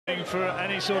For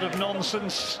any sort of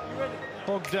nonsense,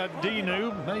 BOGDAN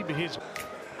DINU, maybe his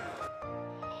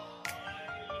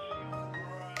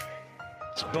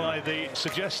by the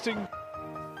suggesting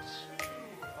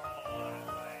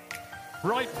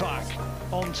right back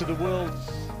onto the world.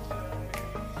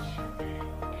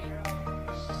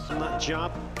 And that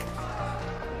jab,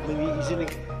 I mean, he's in a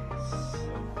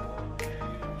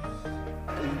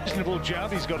reasonable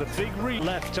jab. He's got a big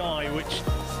left eye, which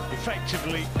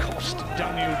effectively cost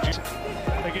Daniel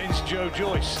against Joe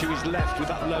Joyce. To his left with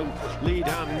that low lead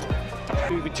hand,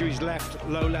 moving to his left,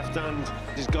 low left hand.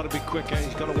 He's got to be quicker,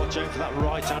 he's got to watch out for that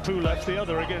right hand. Who left the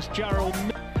other against Jarrell?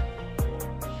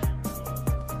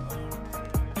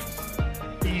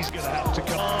 He's going to have to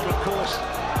come on, of course.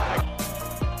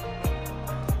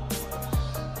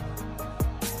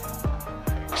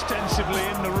 Extensively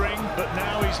in the ring, but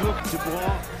now he's looking to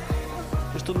Dubois.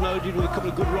 Just unloaded with a couple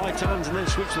of good right hands and then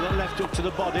switch to that left hook to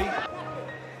the body.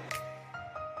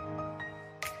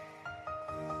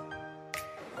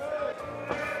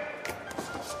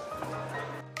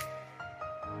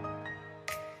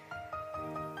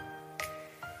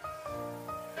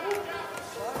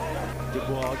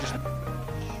 Dubois just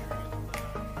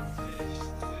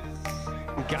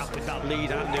gap with that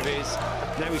lead hand of his.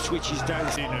 Now he switches down.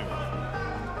 DINU.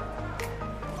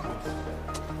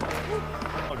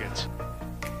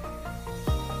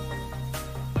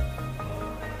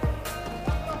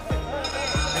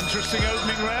 Interesting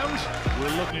opening round.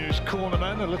 We're looking at his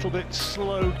cornerman, a little bit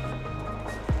slow.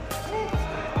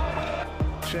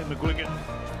 Shane McGuigan.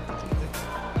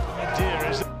 Dear,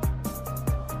 is it?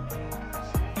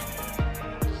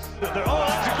 Oh,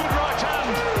 that's a good right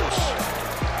hand.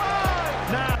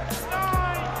 Now,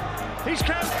 he's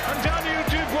camped, and Daniel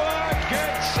Dubois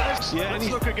gets. Yeah, let's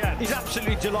look again. He's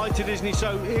absolutely delighted, isn't he?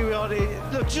 So here we are.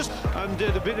 Look, just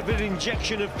under the bit of an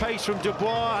injection of pace from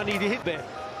Dubois, and he hit there.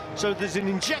 So there's an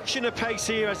injection of pace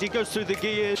here as he goes through the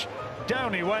gears.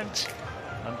 Down he went,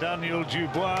 and Daniel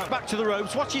Dubois back to the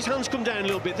ropes. Watch his hands come down a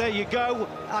little bit. There you go.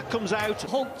 That comes out.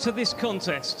 Halt to this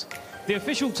contest. The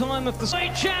official time of the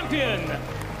state champion,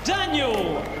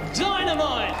 Daniel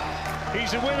Dynamite.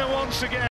 He's a winner once again.